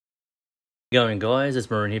Going guys,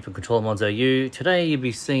 it's Maroon here from ControllerModzAU. Today you'll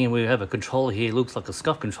be seeing we have a controller here. It looks like a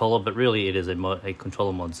Scuf controller, but really it is a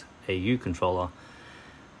ControllerModzAU controller.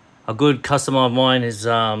 A good customer of mine is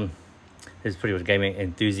pretty much a gaming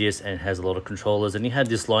enthusiast and has a lot of controllers, and he had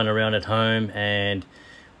this lying around at home and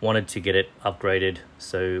wanted to get it upgraded.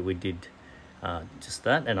 So we did just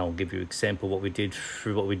that, and I'll give you an example what we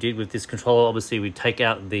did with this controller. Obviously we take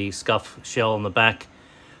out the Scuf shell on the back,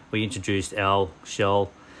 we introduced our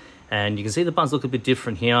shell. And you can see the buttons look a bit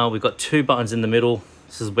different here. We've got two buttons in the middle.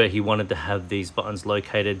 This is where he wanted to have these buttons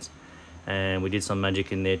located. And we did some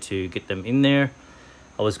magic in there to get them in there.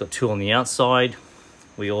 I always got two on the outside.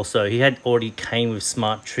 He had already came with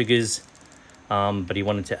smart triggers, but he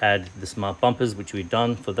wanted to add the smart bumpers, which we've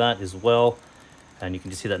done for that as well. And you can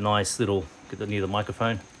just see that nice little, get that near the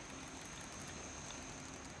microphone.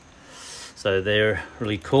 So they're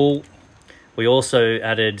really cool. We also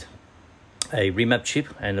added a remap chip,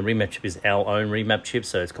 and the remap chip is our own remap chip,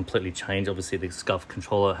 so it's completely changed. Obviously the Scuf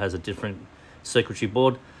controller has a different circuitry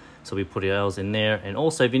board, so we put ours in there. And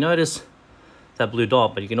also, if you notice that blue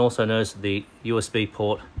dot, but you can also notice the USB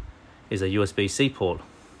port is a USB-C port.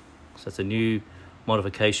 So it's a new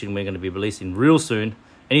modification we're going to be releasing real soon,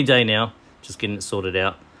 any day now, just getting it sorted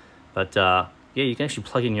out. But yeah, you can actually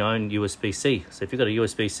plug in your own USB-C. So if you've got a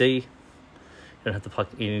USB-C, you don't have to plug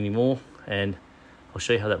it in anymore. And I'll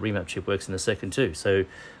show you how that remap chip works in a second too. So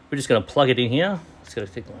we're just going to plug it in here. Just got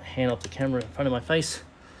to take my hand off the camera in front of my face,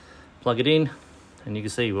 plug it in, and you can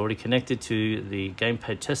see we're already connected to the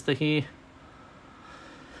gamepad tester here.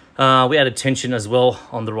 We added tension as well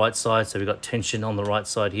on the right side, so we've got tension on the right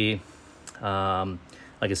side here. Like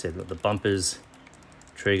I said, we've got the bumpers,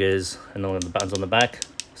 triggers, and all the buttons on the back.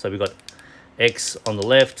 So we've got X on the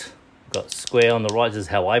left, we've got square on the right. This is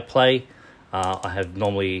how I play. I have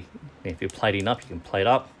normally, if you're plating up, you can plate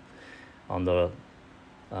up on the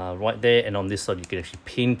right there, and on this side you can actually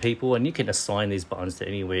pin people, and you can assign these buttons to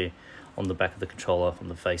anywhere on the back of the controller from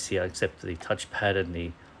the face here, except the touchpad and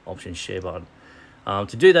the option share button.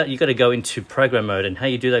 To do that, you've got to go into program mode, and how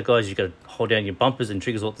you do that, guys, you've got to hold down your bumpers and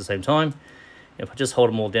triggers all at the same time. And if I just hold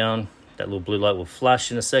them all down, that little blue light will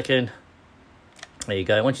flash in a second. There you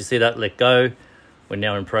go. Once you see that, let go. We're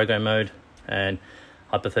now in program mode, and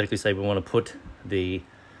hypothetically say we want to put the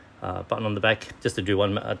button on the back. Just to do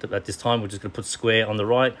one at this time, we're just going to put square on the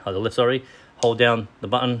right, or the left, sorry. Hold down the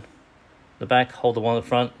button, the back, hold the one on the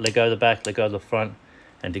front, let go of the back, let go of the front.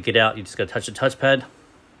 And to get out, you just got to touch the touchpad.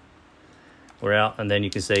 We're out, and then you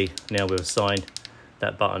can see now we've assigned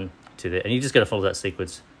that button to there. And you just got to follow that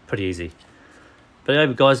sequence. Pretty easy. But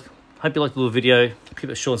anyway, guys, hope you liked the little video. Keep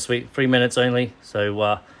it short and sweet, 3 minutes only.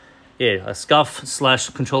 So yeah, a Scuf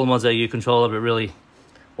 / ControllerModzAU controller, but really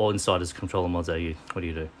all inside is ControllerModzAU. What do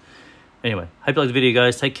you do? Anyway, hope you liked the video,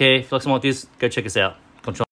 guys. Take care. If you like something like this, go check us out.